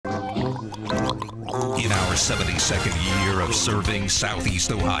In our 72nd year of serving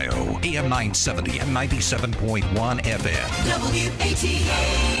Southeast Ohio, AM 970 and 97.1 FM.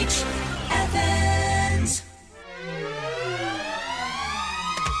 WATH Athens.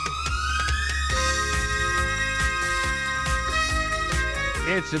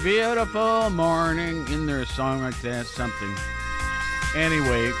 It's a beautiful morning. In there a song like that? Something.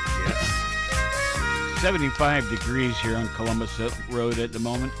 Anyway, 75 degrees here on Columbus Road at the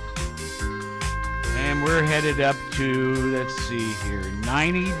moment. And we're headed up to, let's see here,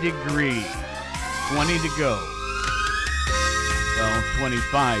 90 degrees. 20 to go. Well,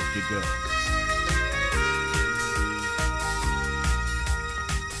 25 to go.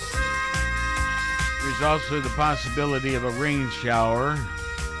 There's also the possibility of a rain shower.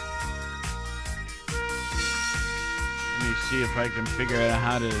 Let me see if I can figure out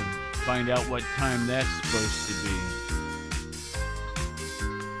how to find out what time that's supposed to be.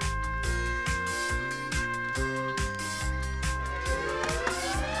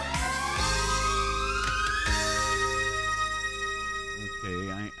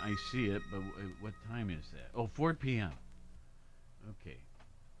 Okay, I see it, but what time is that? Oh, 4 p.m. Okay.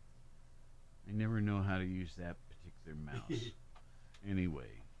 I never know how to use that particular mouse.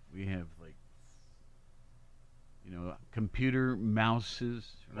 Anyway, we have computer mouses,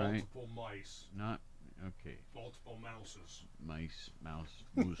 right? Multiple mice. Not okay. Multiple mouses. Mice, mouse,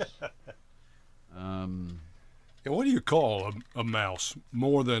 moose. And what do you call a mouse?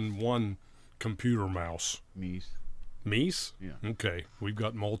 More than one computer mouse? Meese. Meese? Yeah. Okay. We've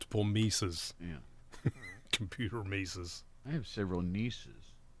got multiple Mises. Yeah. Computer Mises. I have several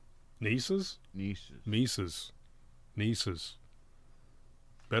nieces. Nieces? Nieces. Mises. Nieces.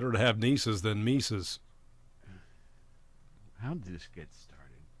 Better to have nieces than Mises. How did this get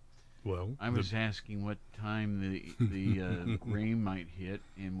started? Well, I was asking what time the rain might hit,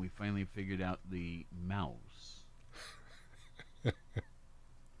 and we finally figured out the mouse. And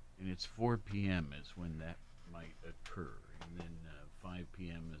it's 4 p.m. is when that might occur, and then 5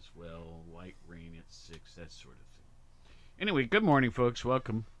 p.m. as well, light rain at 6, that sort of thing. Anyway, good morning, folks.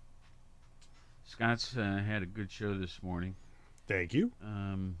 Welcome. Scott's had a good show this morning. Thank you.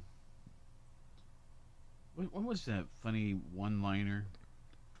 What was that funny one-liner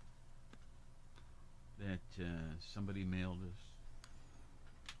that somebody mailed us?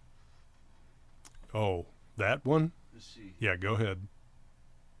 Oh, that one? Let's see. Yeah, go ahead.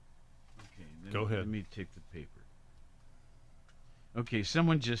 Okay, Go ahead. Let me take the paper. Okay,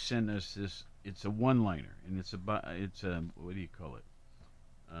 someone just sent us this. It's a one-liner, and it's a what do you call it?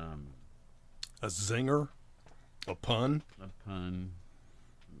 A zinger? A pun? A pun.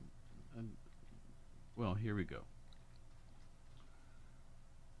 Well, here we go.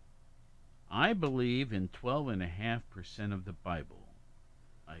 I believe in 12.5% of the Bible.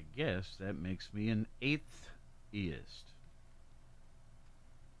 I guess that makes me an atheist.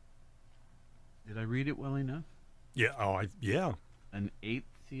 Did I read it well enough? Yeah. Oh, yeah. An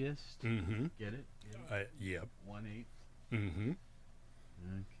atheist? Mm-hmm. Get it? Yep. 1/8? Mm-hmm.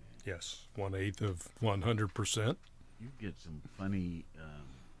 Okay. Yes. 1/8 of 100%. You get some funny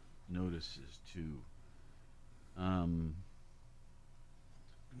notices, too.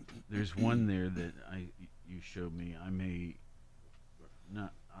 There's one there that you showed me. I may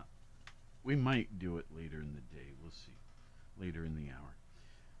not. We might do it later in the day. We'll see. Later in the hour.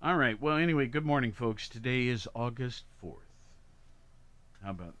 All right. Well, anyway, good morning, folks. Today is August 4th.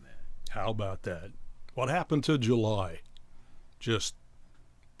 How about that? How about that? What happened to July? Just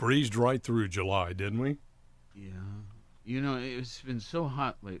breezed right through July, didn't we? Yeah. You know, it's been so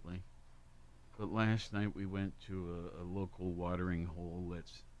hot lately. But last night we went to a local watering hole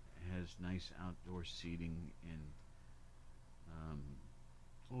that has nice outdoor seating, and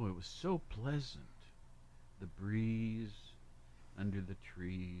it was so pleasant. The breeze under the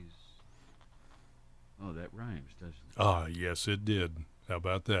trees. Oh, that rhymes, doesn't it? Ah, yes, it did. How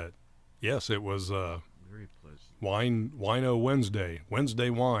about that? Yes, it was very pleasant. Wino Wednesday.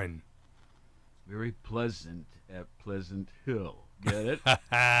 Wednesday wine. Very pleasant at Pleasant Hill. Get it?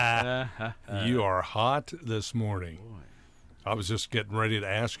 You are hot this morning. Boy. I was just getting ready to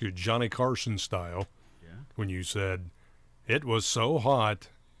ask you Johnny Carson style. Yeah? When you said, it was so hot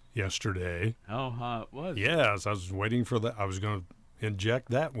yesterday. How hot was it? Yes, I was waiting for that. I was going to inject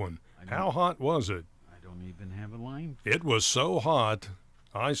that one. How hot was it? I don't even have a line. It was so hot,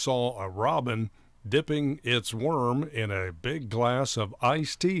 I saw a robin dipping its worm in a big glass of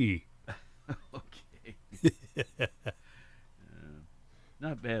iced tea. Okay.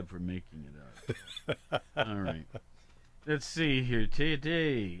 Not bad for making it up. All right. Let's see here.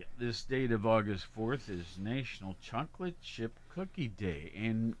 Today, this date of August 4th is National Chocolate Chip Cookie Day.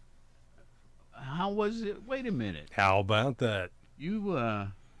 And how was it? Wait a minute. How about that?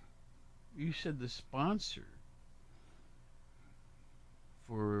 You said the sponsor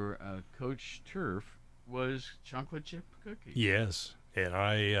for Coach Turf was chocolate chip cookies. Yes. And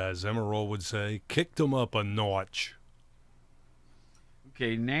I, as Emerald would say, kicked them up a notch.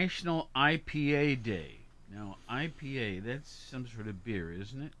 Okay, National IPA Day. Now, IPA, that's some sort of beer,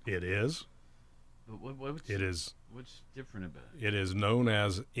 isn't it? It is. But what's different about it? It is known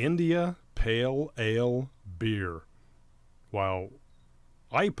as India Pale Ale Beer. While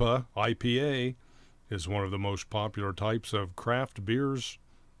IPA, is one of the most popular types of craft beers,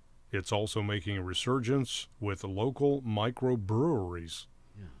 it's also making a resurgence with local microbreweries.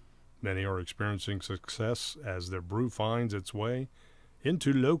 Yeah. Many are experiencing success as their brew finds its way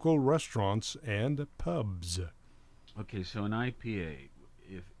into local restaurants and pubs. Okay, so an IPA,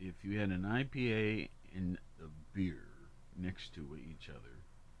 if you had an IPA and a beer next to each other,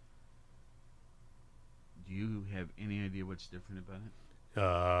 do you have any idea what's different about it?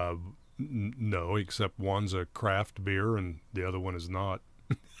 No, except one's a craft beer and the other one is not.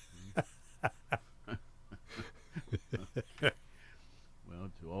 Well,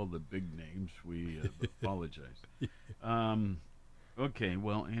 to all the big names, we apologize. Okay,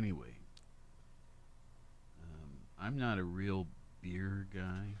 well, anyway, I'm not a real beer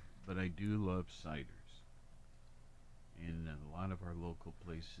guy, but I do love ciders. And a lot of our local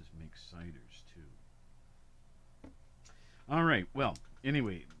places make ciders, too. All right, well,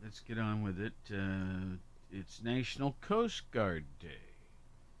 anyway, let's get on with it. It's National Coast Guard Day.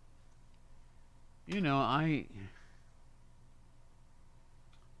 You know,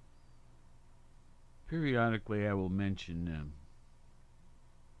 periodically I will mention,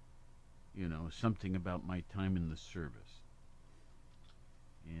 something about my time in the service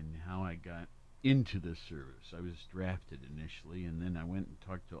and how I got into the service. I was drafted initially, and then I went and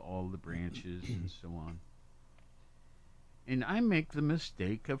talked to all the branches and so on. And I make the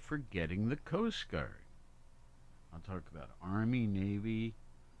mistake of forgetting the Coast Guard. I'll talk about Army, Navy,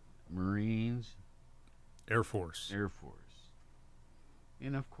 Marines, Air Force.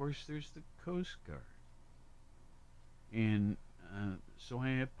 And of course, there's the Coast Guard. And so I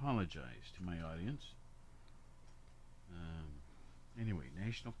apologize to my audience. Anyway,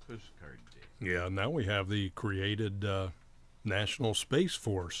 National Coast Guard Day. Yeah, now we have the created National Space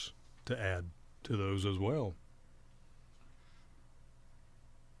Force to add to those as well.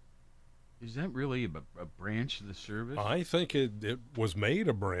 Is that really a branch of the service? I think it was made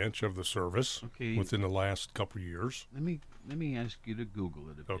a branch of the service within the last couple of years. Let me ask you to Google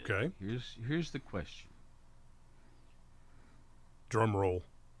it a bit. Okay. Here's the question. Drum roll.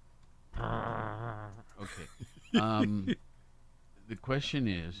 Okay. The question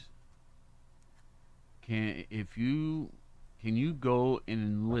is, can you go and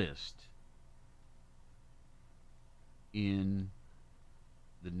enlist in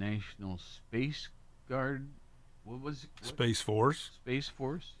the National Space Guard? What was it? Space Force. Space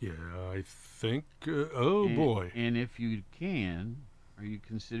Force? Yeah, I think. Boy. And if you can, are you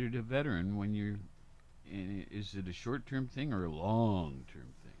considered a veteran when you're? Is it a short-term thing or a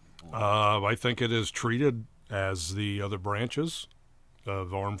long-term thing? I think it is treated as the other branches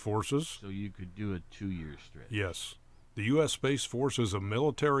of armed forces. So you could do a 2-year stretch. Yes. The U.S. Space Force is a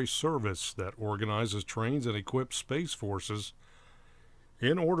military service that organizes, trains, and equips space forces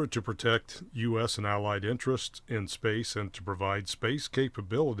in order to protect U.S. and allied interests in space and to provide space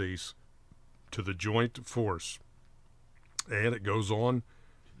capabilities to the joint force. And it goes on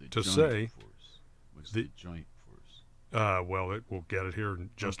to say... What's the joint force? We'll get it here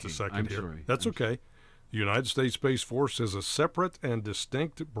in just a second. I'm here. sorry. That's okay. The United States Space Force is a separate and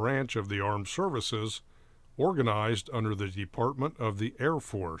distinct branch of the armed services organized under the Department of the Air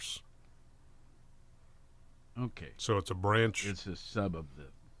Force. Okay. So it's a branch. It's a sub of the...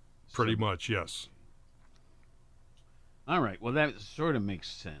 Pretty much, yes. All right. Well, that sort of makes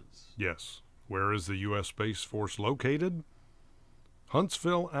sense. Yes. Where is the U.S. Space Force located?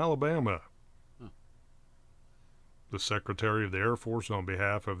 Huntsville, Alabama. The Secretary of the Air Force, on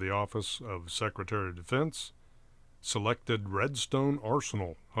behalf of the Office of Secretary of Defense, selected Redstone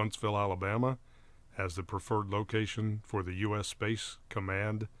Arsenal, Huntsville, Alabama, as the preferred location for the U.S. Space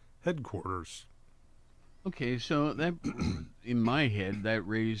Command headquarters. Okay, so that, in my head, that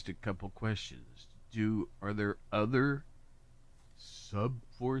raised a couple questions. Are there other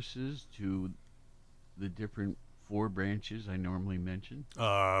sub-forces to the different 4 branches I normally mention?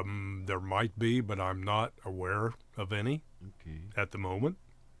 There might be, but I'm not aware of any at the moment.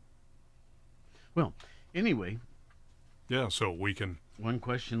 Well, anyway. Yeah, so we can... One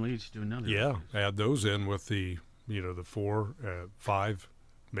question leads to another. Yeah, add those in with the, the 4, 5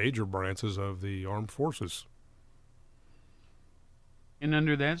 major branches of the armed forces. And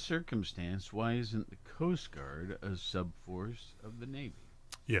under that circumstance, why isn't the Coast Guard a subforce of the Navy?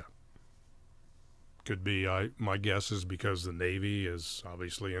 Yeah. Could be, my guess is because the Navy is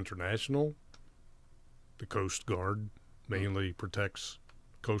obviously international. The Coast Guard mainly protects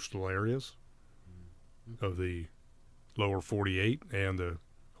coastal areas of the lower 48 and the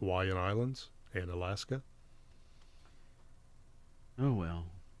Hawaiian Islands and Alaska. Oh, well.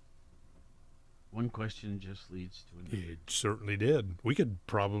 One question just leads to another. It certainly did. We could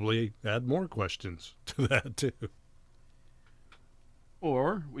probably add more questions to that, too.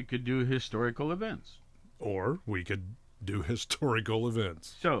 Or we could do historical events. Or we could do historical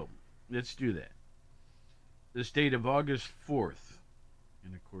events. So, let's do that. The date of August 4th,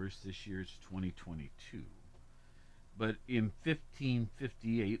 and of course this year is 2022, but in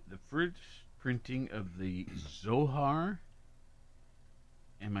 1558, the first printing of the Zohar,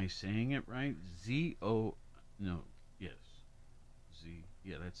 am I saying it right? Z-O, no, yes, Z,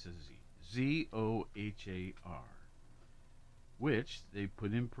 yeah, that's a Z, Z-O-H-A-R, which they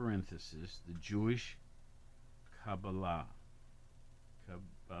put in parenthesis, the Jewish Kabbalah.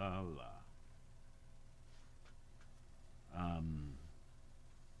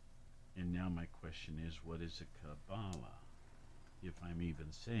 And now my question is, what is a Kabbalah? If I'm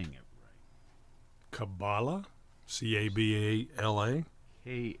even saying it right. Kabbalah? C-A-B-A-L-A?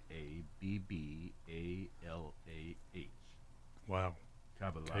 K-A-B-B-A-L-A-H. Wow.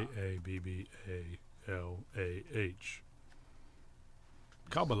 Kabbalah. K-A-B-B-A-L-A-H.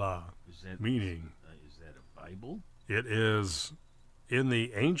 Kabbalah, Is that a Bible? it is in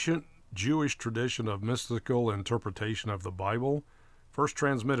the ancient Jewish tradition of mystical interpretation of the Bible, first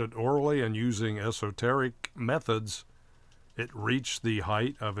transmitted orally and using esoteric methods. It reached the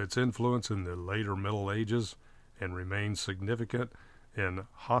height of its influence in the later Middle Ages and remains significant in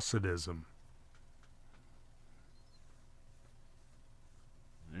Hasidism.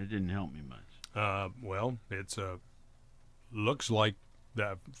 It didn't help me much. Well, it's looks like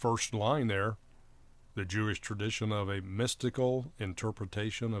that first line there, the Jewish tradition of a mystical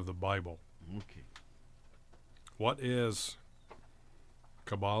interpretation of the Bible. Okay. What is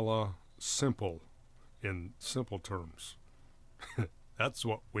Kabbalah simple, in simple terms? That's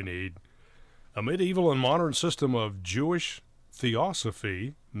what we need. A medieval and modern system of Jewish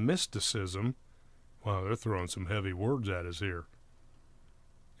theosophy, mysticism. Wow, they're throwing some heavy words at us here.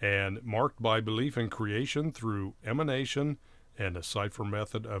 And marked by belief in creation through emanation and a cipher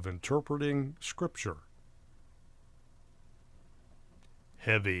method of interpreting Scripture.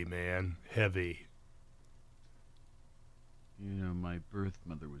 Heavy, man, heavy. You know, my birth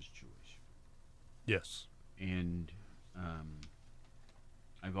mother was Jewish. Yes. And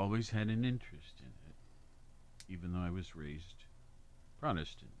I've always had an interest in it, even though I was raised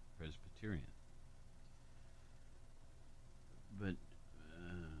Protestant, Presbyterian. But,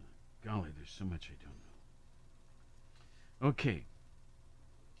 golly, there's so much I don't know. Okay.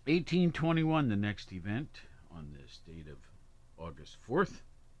 1821, the next event on this date of August 4th.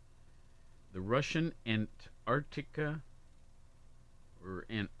 The Russian Antarctic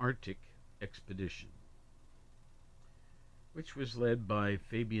expedition, which was led by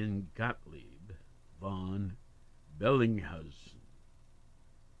Fabian Gottlieb von Bellinghausen.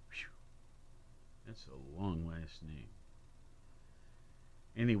 Whew. That's a long last name.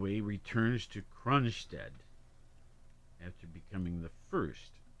 Anyway, returns to Kronstadt after becoming the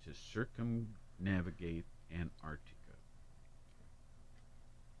first to circumnavigate Antarctica.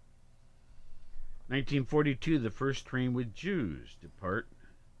 1942, the first train with Jews depart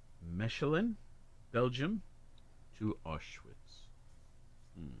Mechelen, Belgium, to Auschwitz.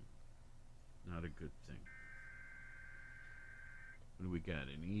 Not a good thing. What do we got?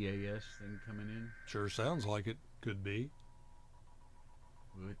 An EAS thing coming in? Sure sounds like it could be.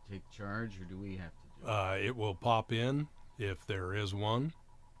 Will it take charge, or do we have to do it? It will pop in if there is one.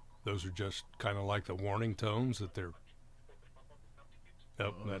 Those are just kind of like the warning tones that they're...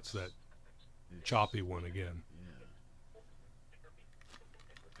 Oh, that's that choppy one again. Yeah.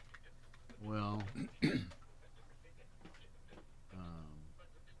 Well,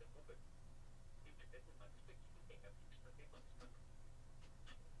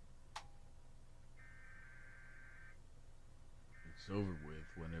 it's over with,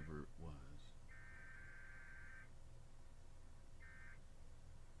 whatever it was.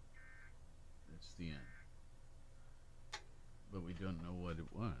 That's the end. But we don't know what it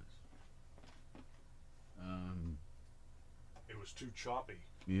was. It was too choppy.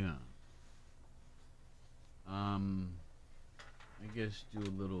 Yeah. I guess do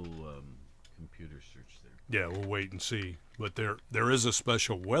a little computer search there. Yeah, we'll wait and see. But there is a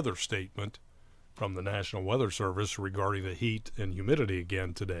special weather statement from the National Weather Service regarding the heat and humidity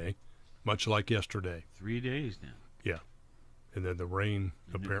again today, much like yesterday. 3 days now. Yeah. And then the rain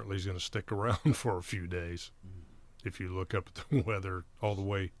apparently is going to stick around for a few days. If you look up at the weather all the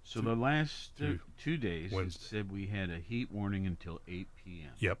way. So the last 2 days, Wednesday. it said we had a heat warning until 8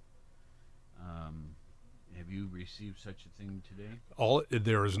 p.m. Yep. Have you received such a thing today?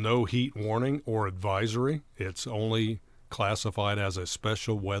 There is no heat warning or advisory. It's only classified as a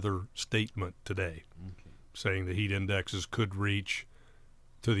special weather statement today, Okay. saying the heat indexes could reach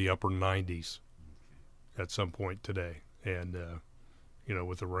to the upper 90s at some point today. And,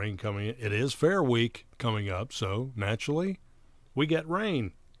 with the rain coming in, it is Fair Week coming up, so naturally we get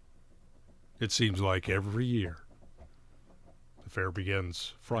rain. It seems like every year. The fair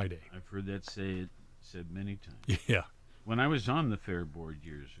begins Friday. I've heard that said many times. Yeah. When I was on the fair board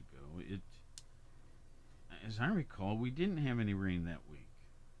years ago, as I recall, we didn't have any rain that week.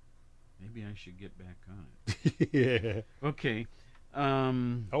 Maybe I should get back on it. Yeah. Okay.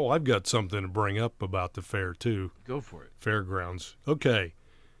 Oh, I've got something to bring up about the fair, too. Go for it. Fairgrounds. Okay.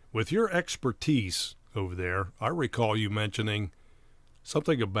 With your expertise over there, I recall you mentioning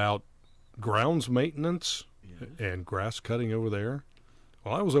something about grounds maintenance Yes. and grass cutting over there.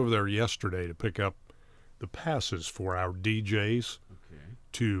 Well, I was over there yesterday to pick up the passes for our DJs Okay.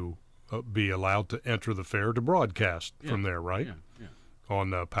 to be allowed to enter the fair to broadcast from there, right? Yeah.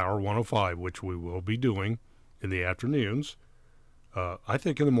 On Power 105, which we will be doing in the afternoons. I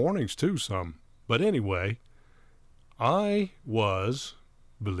think in the mornings, too, some. But anyway, I was,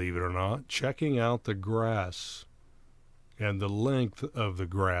 believe it or not, checking out the grass and the length of the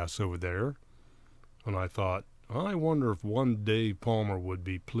grass over there. And I thought, I wonder if one Dave Palmer would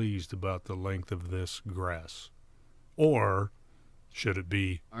be pleased about the length of this grass. Or should it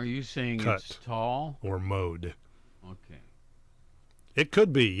be Are you saying Cut. it's tall? or mowed? Okay. It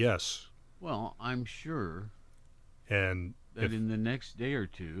could be, yes. Well, I'm sure And that if, in the next day or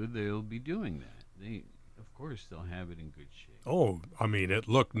two they'll be doing that. Of course, they'll have it in good shape. it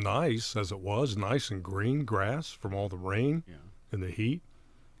looked nice as it was, nice and green grass from all the rain Yeah. and the heat.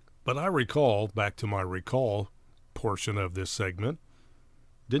 But I recall, back to my recall portion of this segment,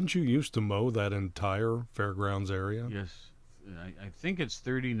 didn't you used to mow that entire fairgrounds area? Yes, I think it's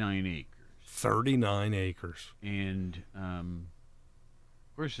 39 acres, 39 acres. and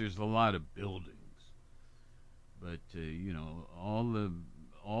of course, there's a lot of buildings, but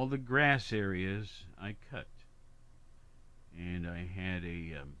all the grass areas I cut, and I had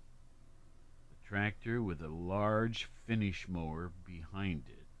a tractor with a large finish mower behind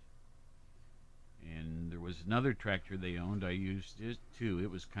it. And there was another tractor they owned. I used it too. It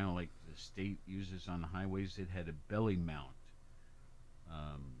was kind of like the state uses on the highways. It had a belly mount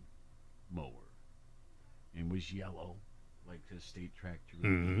mower and was yellow, like the state tractor, would be,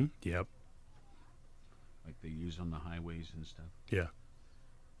 Mm-hmm. Yep. like they use on the highways and stuff. Yeah.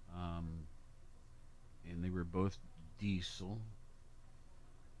 And they were both diesel.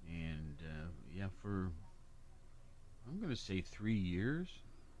 And for I'm going to say 3 years,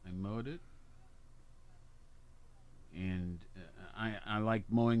 I mowed it. And I like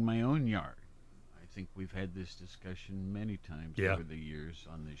mowing my own yard. I think we've had this discussion many times Yeah. over the years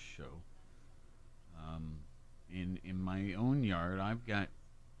on this show. In my own yard, I've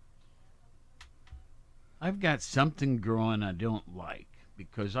got something growing I don't like,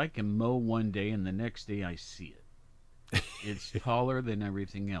 because I can mow one day and the next day I see it. It's taller than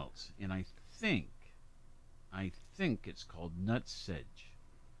everything else, and I think it's called nut sedge.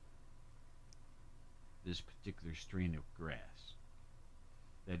 This particular strain of grass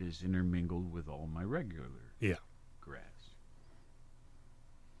that is intermingled with all my regular Yeah. grass.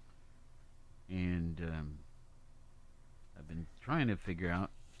 And I've been trying to figure out.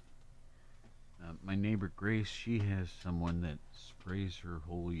 My neighbor Grace, she has someone that sprays her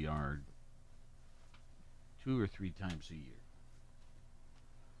whole yard 2 or 3 times a year.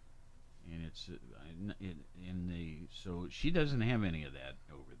 And so she doesn't have any of that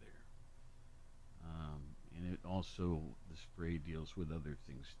over there. And it also, the spray deals with other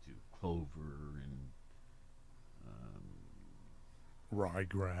things too, clover and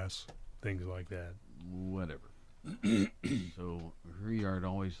Ryegrass, things like that. whatever. So her yard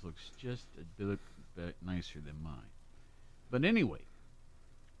always looks just a bit nicer than mine. But anyway,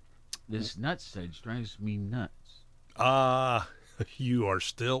 this nut sedge drives me nuts. Ah, you are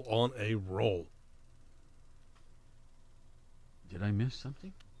still on a roll. Did I miss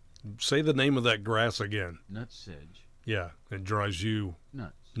something? Say the name of that grass again. Nut sedge. Yeah, it drives you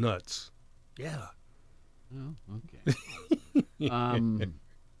Nuts. nuts. Yeah. Oh, okay.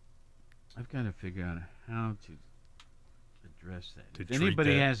 I've got to figure out how to address that. To If treat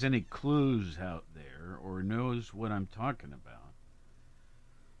anybody that. has any clues out there or knows what I'm talking about,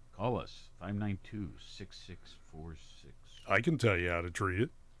 call us 592-6646. I can tell you how to treat it.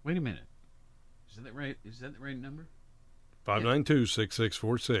 Wait a minute. Is that right? Is that the right number?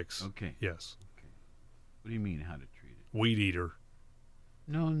 592-6646. Okay. Yes. What do you mean how to treat it? Weed eater.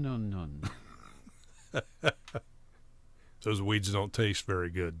 No, no, no, no. Those weeds don't taste very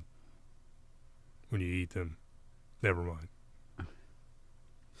good when you eat them. Never mind.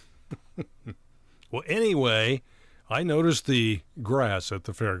 Well, anyway, I noticed the grass at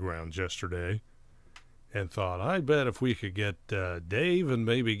the fairgrounds yesterday and thought, I bet if we could get Dave and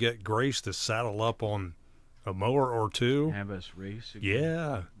maybe get Grace to saddle up on a mower or two. Have us race again?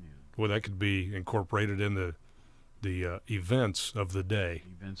 Yeah. Well, that could be incorporated in the events of the day.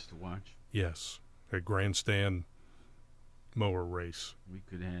 Events to watch. Yes. A grandstand mower race. We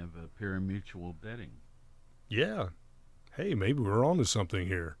could have pari-mutuel betting. Yeah. Hey, maybe we're on to something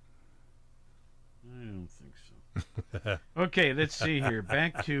here. I don't think so. Okay, let's see here.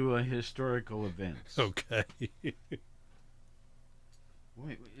 Back to historical events. Okay.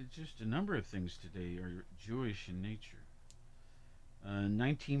 Wait, it's just a number of things today are Jewish in nature.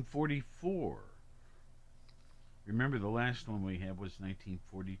 1944. Remember, the last one we had was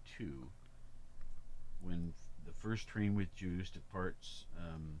 1942, when the first train with Jews departs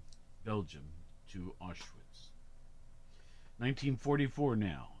Belgium to Auschwitz. 1944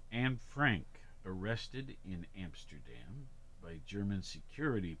 now. Anne Frank arrested in Amsterdam by German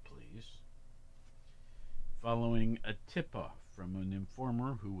security police following a tip-off from an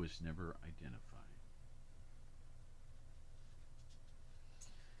informer who was never identified.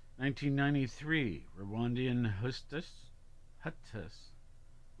 1993, Rwandan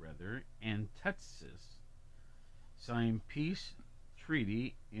and Tutsis signed peace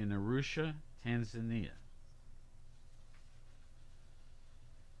treaty in Arusha, Tanzania.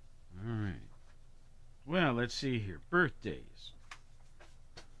 All right. Well, let's see here. Birthdays.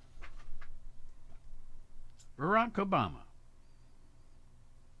 Barack Obama,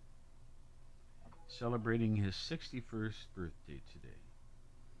 celebrating his 61st birthday today.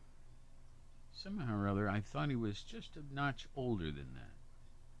 Somehow or other, I thought he was just a notch older than that.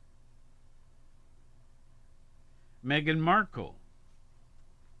 Meghan Markle.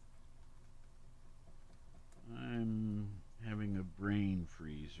 I'm having a brain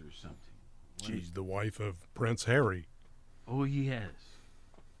freeze or something. She's the wife of Prince Harry. Oh, yes.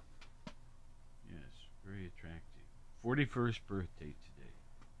 Yes, very attractive. 41st birthday today.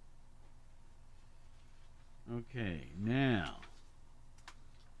 Okay, now.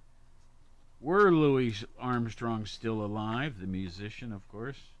 Were Louis Armstrong still alive? The musician, of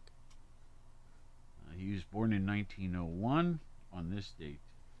course. He was born in 1901 on this date.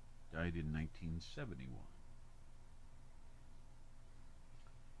 Died in 1971.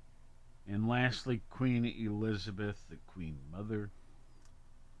 And lastly, Queen Elizabeth, the Queen Mother,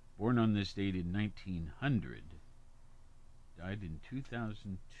 born on this date in 1900, died in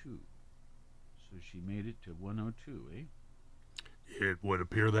 2002. So she made it to 102, eh? It would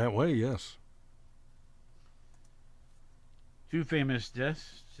appear that way, yes. Two famous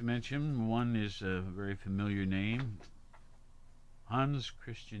deaths to mention. One is a very familiar name, Hans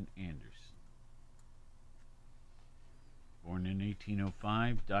Christian Andersen. Born in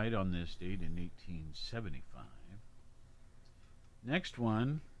 1805, died on this date in 1875. Next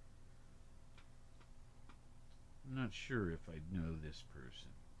one, I'm not sure if I know this person.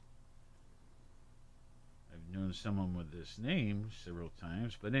 I've known someone with this name several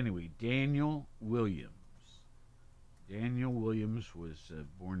times, but anyway, Daniel Williams. Daniel Williams was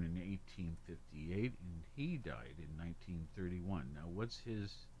born in 1858, and he died in 1931. Now, what's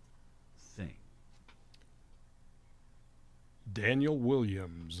his thing? Daniel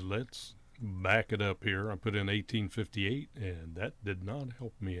Williams. Let's back it up here. I put in 1858, and that did not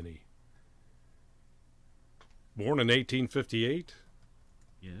help me any. Born in 1858?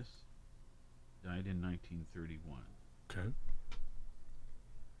 Yes. Died in 1931. Okay.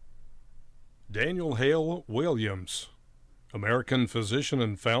 Daniel Hale Williams, American physician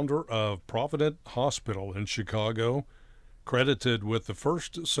and founder of Provident Hospital in Chicago, credited with the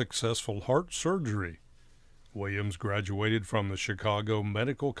first successful heart surgery. Williams graduated from the Chicago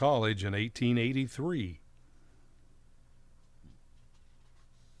Medical College in 1883.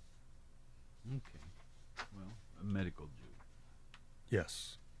 Okay. Well, a medical Jew.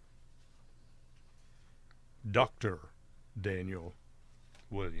 Yes. Dr. Daniel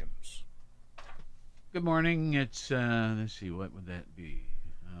Williams. Good morning. It's, let's see, what would that be?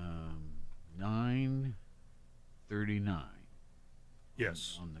 9:39.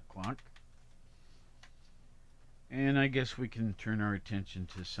 Yes. On the clock. And I guess we can turn our attention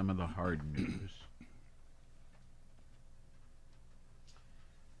to some of the hard news.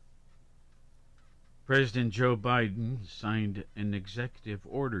 President Joe Biden signed an executive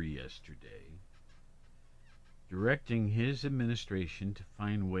order yesterday directing his administration to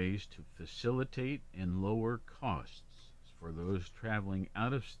find ways to facilitate and lower costs for those traveling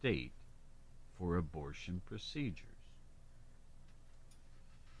out of state for abortion procedures.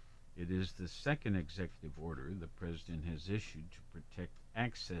 It is the second executive order the president has issued to protect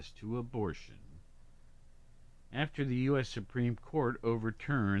access to abortion after the U.S. Supreme Court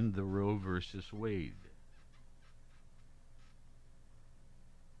overturned the Roe v. Wade.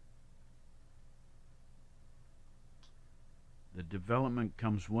 The development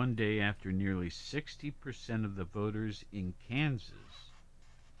comes one day after nearly 60% of the voters in Kansas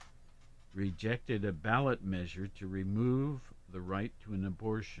rejected a ballot measure to remove the right to an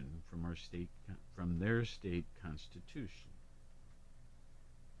abortion from their state constitution.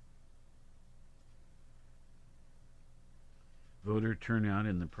 Voter turnout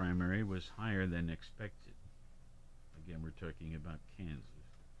in the primary was higher than expected. Again, we're talking about Kansas.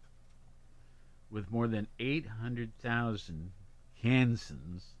 With more than 800,000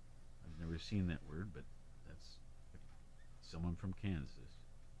 Kansans, I've never seen that word, but that's someone from Kansans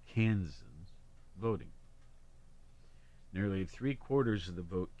voting. Nearly 3/4 of the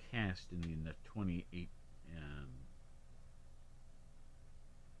vote cast in the 28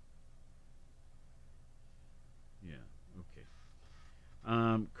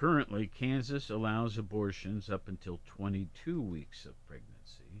 currently, Kansas allows abortions up until 22 weeks of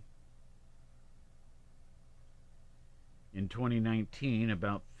pregnancy. In 2019,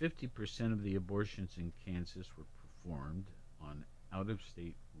 about 50% of the abortions in Kansas were performed on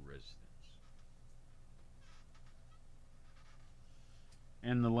out-of-state residents.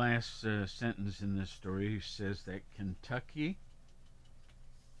 And the last sentence in this story says that Kentucky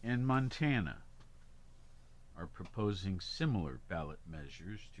and Montana are proposing similar ballot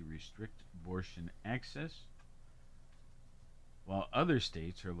measures to restrict abortion access, while other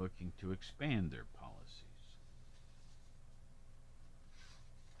states are looking to expand their policies.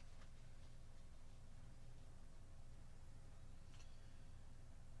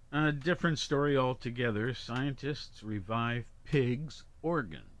 A different story altogether. Scientists revive pigs'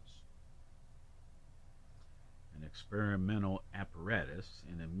 organs. An experimental apparatus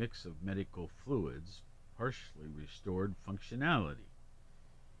in a mix of medical fluids partially restored functionality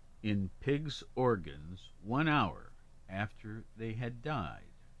in pigs' organs 1 hour after they had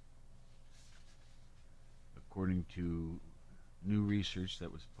died, according to new research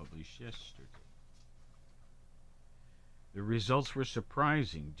that was published yesterday. The results were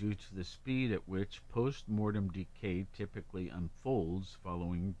surprising due to the speed at which post-mortem decay typically unfolds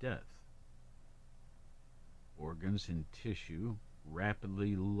following death. Organs and tissue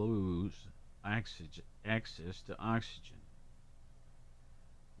rapidly lose access to oxygen,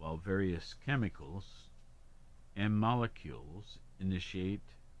 while various chemicals and molecules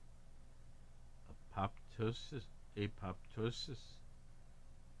initiate apoptosis,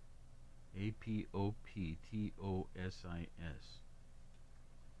 A-P-O-P-T-O-S-I-S.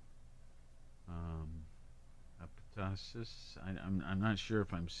 Apoptosis. I'm not sure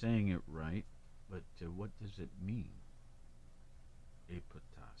if I'm saying it right, but what does it mean?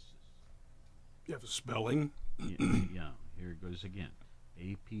 Apoptosis. You have a spelling? Yeah, here it goes again.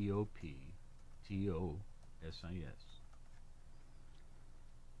 A-P-O-P-T-O-S-I-S.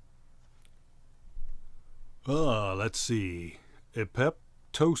 Let's see.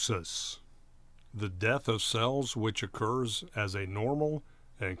 Apoptosis. The death of cells which occurs as a normal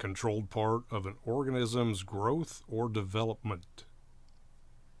and controlled part of an organism's growth or development.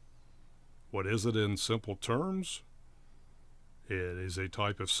 What is it in simple terms? It is a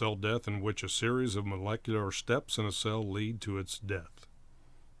type of cell death in which a series of molecular steps in a cell lead to its death.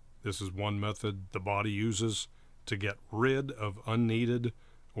 This is one method the body uses to get rid of unneeded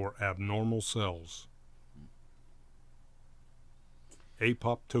or abnormal cells.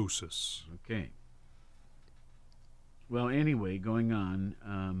 Apoptosis. Okay. Well, anyway, going on,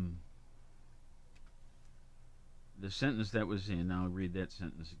 the sentence that was in, I'll read that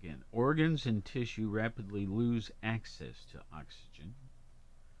sentence again. Organs and tissue rapidly lose access to oxygen,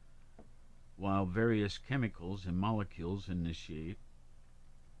 while various chemicals and molecules initiate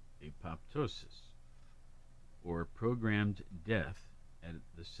apoptosis, or programmed death at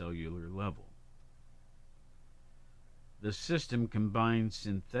the cellular level. The system combines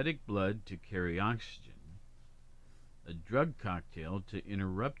synthetic blood to carry oxygen, a drug cocktail to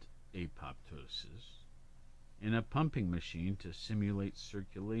interrupt apoptosis, and a pumping machine to simulate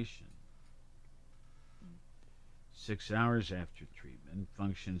circulation. 6 hours after treatment.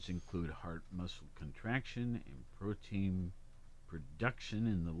 Functions include heart muscle contraction and protein production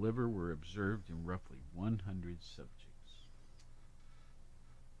in the liver were observed in roughly 100 subjects.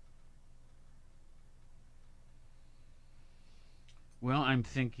 Well, I'm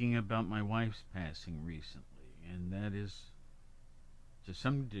thinking about my wife's passing recently, and that is, to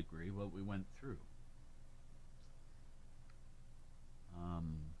some degree, what we went through.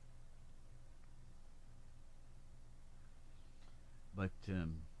 But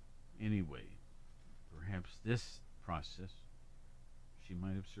anyway, perhaps this process she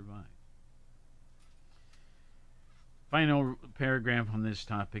might have survived. Final paragraph on this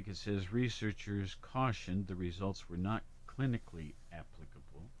topic, it says researchers cautioned the results were not clinically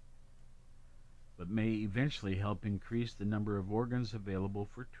applicable, but may eventually help increase the number of organs available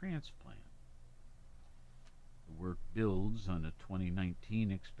for transplant. The work builds on a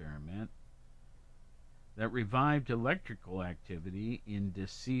 2019 experiment that revived electrical activity in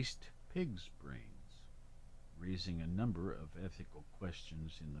deceased pigs' brains, raising a number of ethical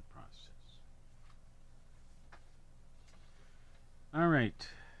questions in the process. All right,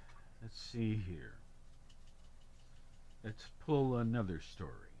 let's see here. Let's pull another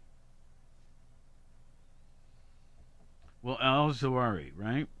story. Well, Al-Zawahiri,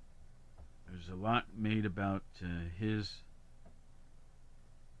 right? There's a lot made about his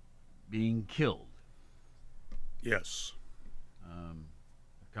being killed. Yes.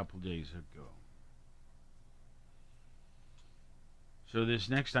 A couple days ago. So this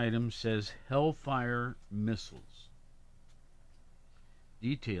next item says Hellfire missiles.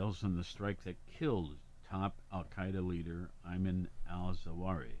 Details on the strike that killed top al-Qaeda leader Ayman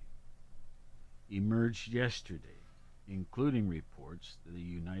al-Zawahiri emerged yesterday, including reports that the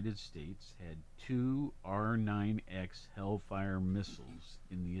United States had 2 R-9X Hellfire missiles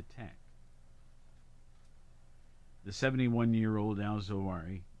in the attack. The 71-year-old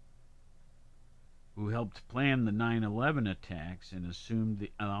al-Zawahiri, who helped plan the 9/11 attacks and assumed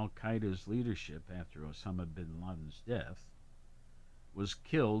the al-Qaeda's leadership after Osama bin Laden's death, was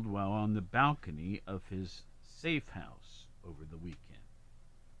killed while on the balcony of his safe house over the weekend.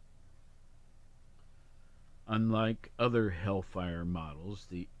 Unlike other Hellfire models,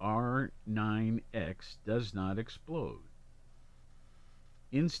 the R-9X does not explode.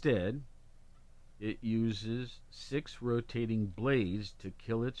 Instead, it uses 6 rotating blades to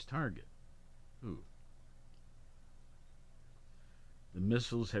kill its target. Who? The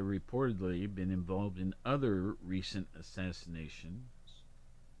missiles have reportedly been involved in other recent assassinations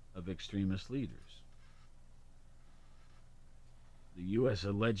of extremist leaders. The U.S.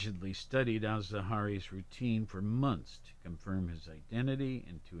 allegedly studied al-Zawahiri's routine for months to confirm his identity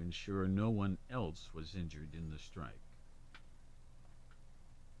and to ensure no one else was injured in the strike.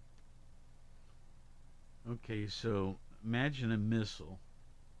 Okay, so imagine a missile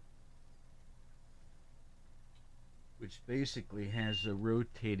which basically has a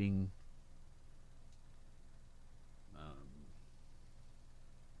rotating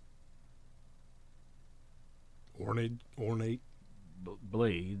ornate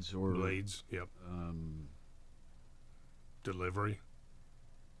blades or blades. Yep. Delivery.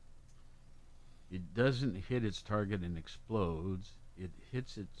 It doesn't hit its target and explodes. It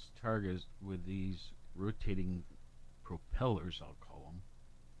hits its target with these rotating propellers, I'll call them,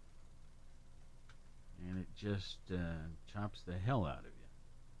 and it just chops the hell out of you.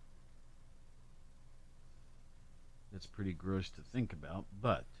 That's pretty gross to think about,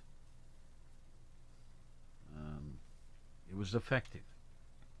 but it was effective.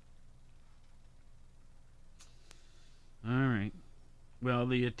 All right. Well,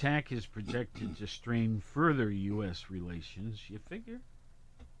 the attack is projected to strain further U.S. relations, you figure?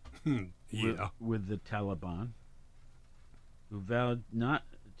 Yeah. With the Taliban, who vowed not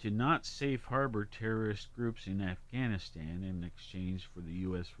safe harbor terrorist groups in Afghanistan in exchange for the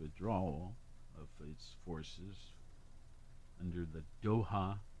U.S. withdrawal of its forces under the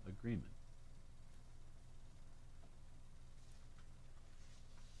Doha Agreement.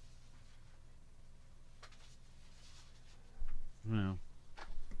 Well,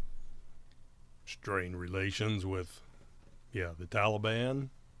 strained relations with, the Taliban,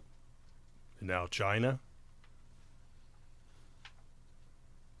 and now China.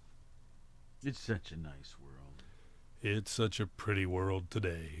 it's such a nice world. It's such a pretty world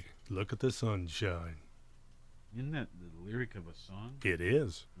today. Look at the sunshine. Isn't that the lyric of a song? It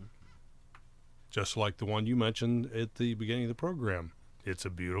is. Okay. Just like the one you mentioned at the beginning of the program. It's a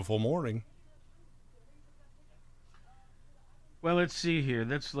beautiful morning. Well, let's see here.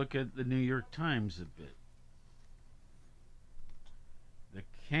 Let's look at the New York Times a bit. The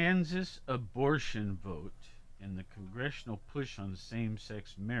Kansas abortion vote and the congressional push on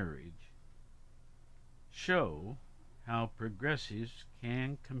same-sex marriage show how progressives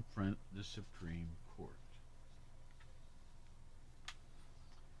can confront the Supreme Court.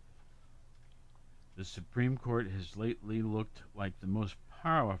 The Supreme Court has lately looked like the most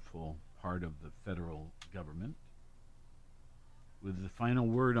powerful part of the federal government, with the final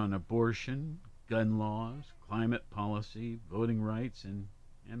word on abortion, gun laws, climate policy, voting rights, and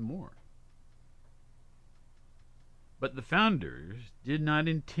more. But the founders did not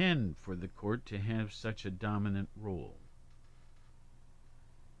intend for the court to have such a dominant role.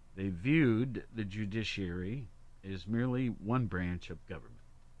 They viewed the judiciary as merely one branch of government.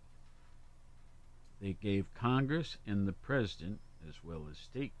 They gave Congress and the President, as well as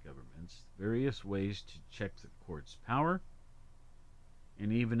state governments, various ways to check the court's power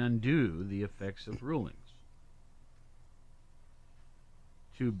and even undo the effects of rulings.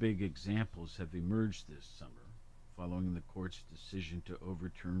 Two big examples have emerged this summer following the court's decision to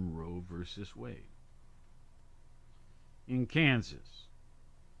overturn Roe v. Wade. In Kansas,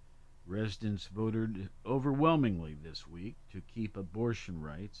 residents voted overwhelmingly this week to keep abortion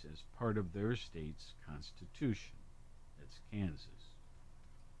rights as part of their state's constitution. That's Kansas.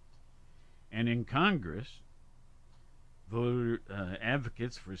 And in Congress,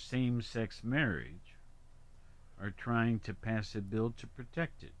 advocates for same-sex marriage are trying to pass a bill to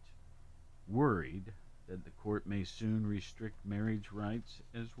protect it, worried that the court may soon restrict marriage rights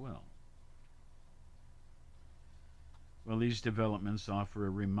as well. Well, these developments offer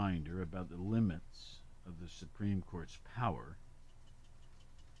a reminder about the limits of the Supreme Court's power.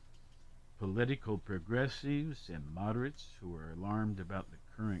 Political progressives and moderates who are alarmed about the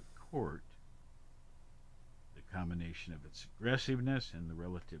current court, the combination of its aggressiveness and the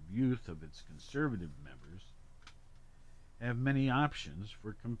relative youth of its conservative members, have many options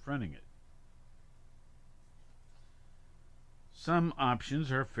for confronting it. Some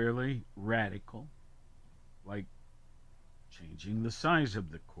options are fairly radical, like changing the size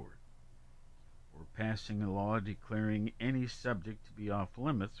of the court, or passing a law declaring any subject to be off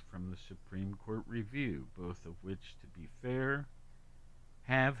limits from the Supreme Court review, both of which, to be fair,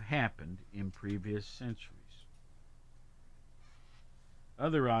 have happened in previous centuries.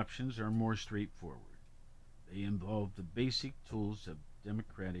 Other options are more straightforward. They involve the basic tools of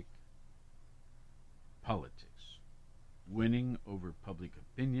democratic politics, winning over public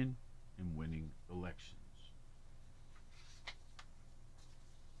opinion and winning elections.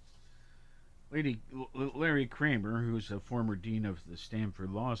 Larry Kramer, who's a former dean of the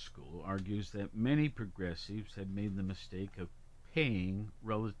Stanford Law School, argues that many progressives have made the mistake of paying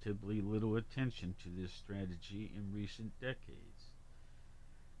relatively little attention to this strategy in recent decades.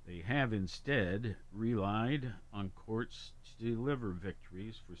 They have instead relied on courts to deliver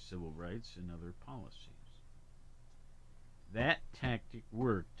victories for civil rights and other policies. That tactic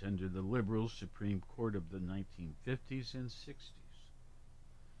worked under the liberal Supreme Court of the 1950s and 60s.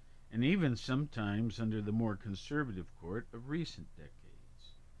 And even sometimes under the more conservative court of recent decades.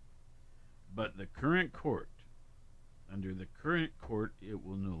 But the current court, under the current court, it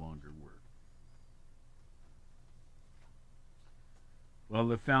will no longer work. Well,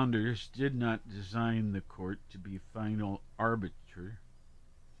 the founders did not design the court to be final arbiter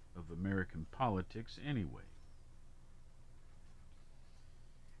of American politics anyway.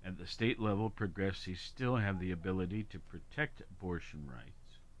 At the state level, progressives still have the ability to protect abortion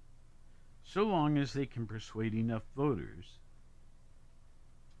rights, so long as they can persuade enough voters,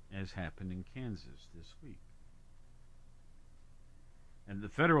 as happened in Kansas this week. At the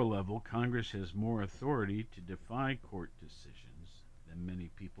federal level, Congress has more authority to defy court decisions than many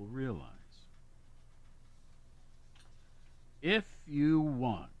people realize. If you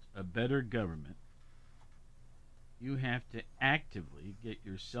want a better government, you have to actively get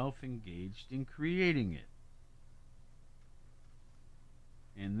yourself engaged in creating it.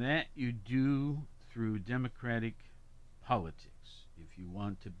 And that you do through democratic politics if you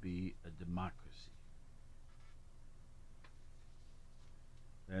want to be a democracy.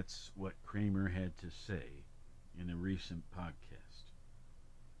 That's what Kramer had to say in a recent podcast.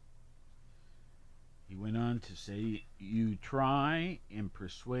 He went on to say, you try and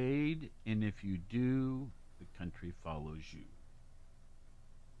persuade, and if you do, the country follows you.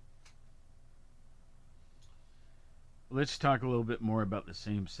 Let's talk a little bit more about the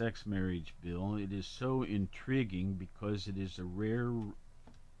same-sex marriage bill. It is so intriguing because it is a rare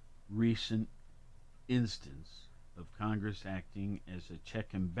recent instance of Congress acting as a check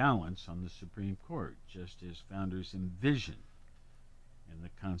and balance on the Supreme Court, just as founders envisioned and the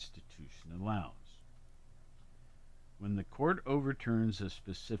Constitution allows. When the court overturns a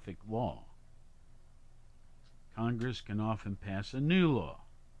specific law, Congress can often pass a new law,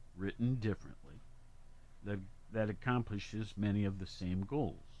 written differently, that accomplishes many of the same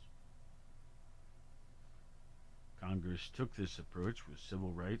goals. Congress took this approach with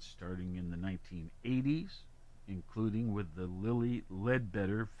civil rights starting in the 1980s, including with the Lilly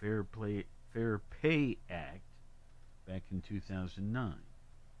Ledbetter Fair Pay Act back in 2009,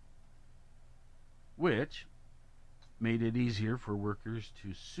 which made it easier for workers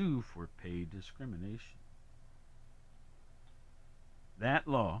to sue for pay discrimination. That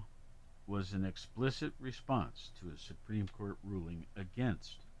law was an explicit response to a Supreme Court ruling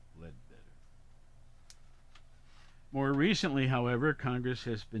against Ledbetter. More recently, however, Congress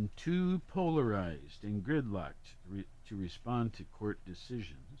has been too polarized and gridlocked to respond to court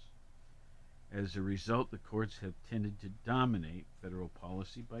decisions. As a result, the courts have tended to dominate federal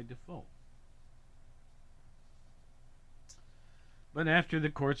policy by default. But after the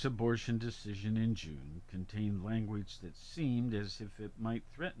court's abortion decision in June contained language that seemed as if it might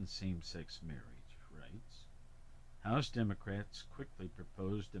threaten same-sex marriage rights, House Democrats quickly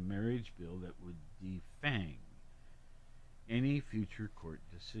proposed a marriage bill that would defang any future court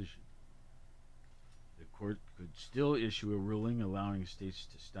decision. The court could still issue a ruling allowing states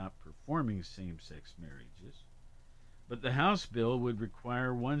to stop performing same-sex marriages, but the House bill would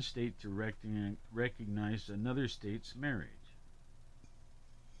require one state to recognize another state's marriage.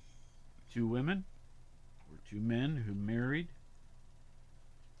 Two women or two men who married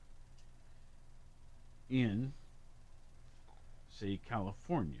in, say,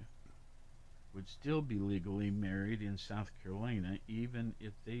 California would still be legally married in South Carolina even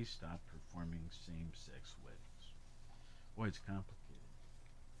if they stopped performing same-sex weddings. Boy, it's complicated.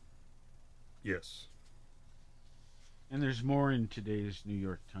 Yes. And there's more in today's New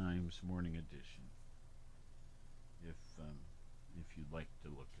York Times Morning Edition, if you'd like to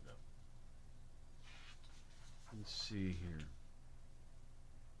look it up. Let's see here.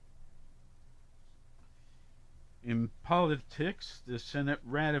 In politics, the Senate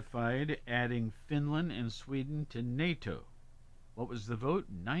ratified adding Finland and Sweden to NATO. What was the vote?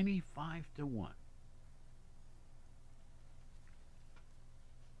 95-1.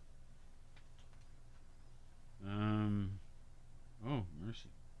 Oh,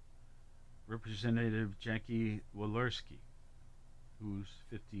 mercy. Representative Jackie Walorski, who's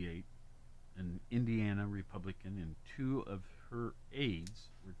 58, an Indiana Republican, and two of her aides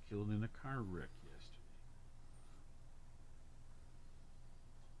were killed in a car wreck yesterday.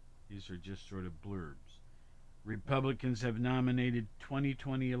 These are just sort of blurbs. Republicans have nominated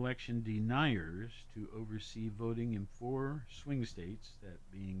 2020 election deniers to oversee voting in 4 swing states, that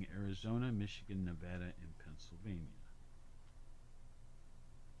being Arizona, Michigan, Nevada, and Pennsylvania.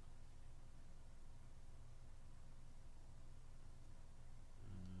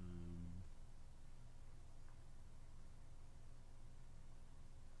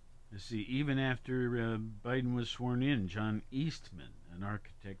 Let's see, even after Biden was sworn in, John Eastman, an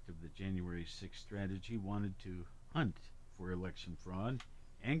architect of the January 6th strategy, wanted to hunt for election fraud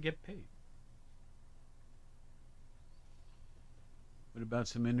and get paid. What about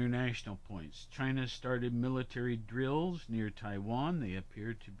some international points? China started military drills near Taiwan. They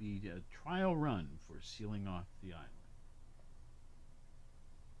appear to be a trial run for sealing off the island.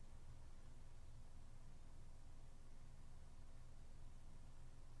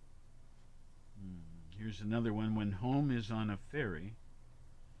 Here's another one. When home is on a ferry,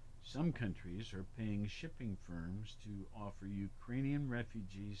 some countries are paying shipping firms to offer Ukrainian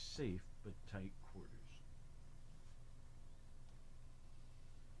refugees safe but tight quarters.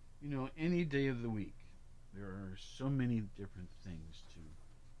 You know, any day of the week, there are so many different things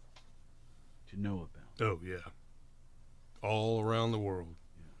to know about. Oh, yeah. All around the world.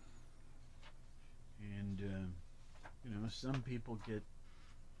 Yeah. And, you know, some people get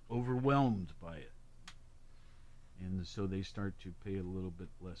overwhelmed by it. And so they start to pay a little bit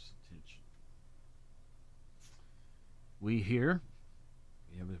less attention. We here,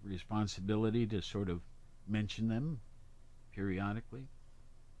 we have a responsibility to sort of mention them periodically.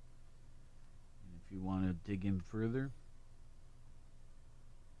 And if you want to dig in further,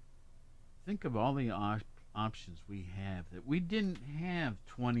 think of all the options we have that we didn't have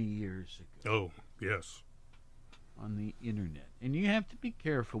 20 years ago. Oh, yes. On the internet. And you have to be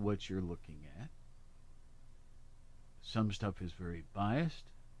careful what you're looking at. Some stuff is very biased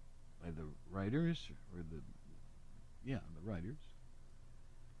by the writers, or the writers.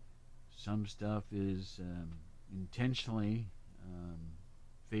 Some stuff is intentionally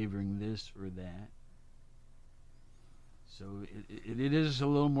favoring this or that. So it is a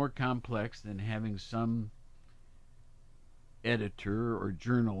little more complex than having some editor or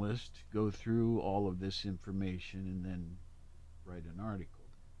journalist go through all of this information and then write an article.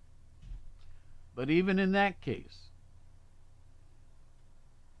 But even in that case,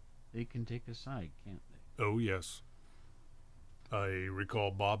 they can take a side, can't they? Oh, yes. I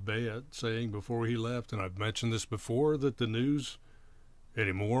recall Bob Bayet saying before he left, and I've mentioned this before, that the news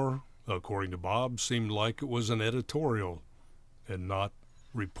anymore, according to Bob, seemed like it was an editorial and not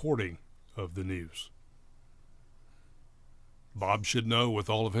reporting of the news. Bob should know, with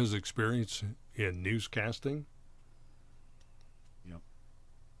all of his experience in newscasting. Yep.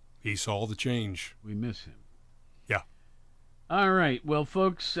 He saw the change. We miss him. Yeah. All right. Well,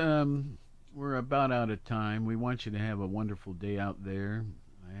 folks, we're about out of time. We want you to have a wonderful day out there.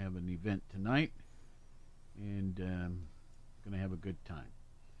 I have an event tonight, and going to have a good time.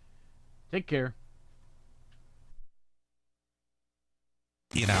 Take care.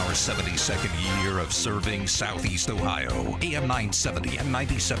 In our 72nd year of serving Southeast Ohio, AM 970 and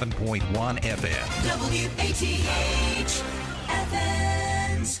 97.1 FM. WATH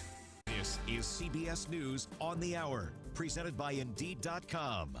Athens. This is CBS News on the Hour, presented by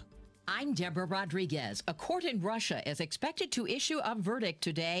Indeed.com. I'm Deborah Rodriguez. A court in Russia is expected to issue a verdict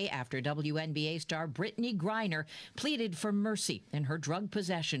today after WNBA star Brittany Griner pleaded for mercy in her drug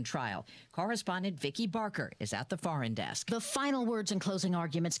possession trial. Correspondent Vicki Barker is at the foreign desk. The final words and closing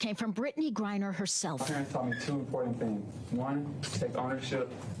arguments came from Brittany Griner herself. My parents taught me two important things. One, take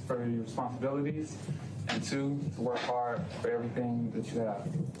ownership for your responsibilities, and two, to work hard for everything that you have.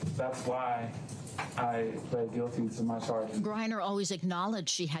 That's why I pled guilty to my charges. Griner always acknowledged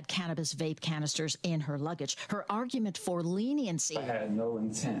she had cannabis vape canisters in her luggage. Her argument for leniency. I had no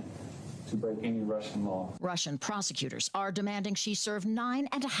intent to break any Russian law. Russian prosecutors are demanding she serve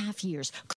 9.5 years.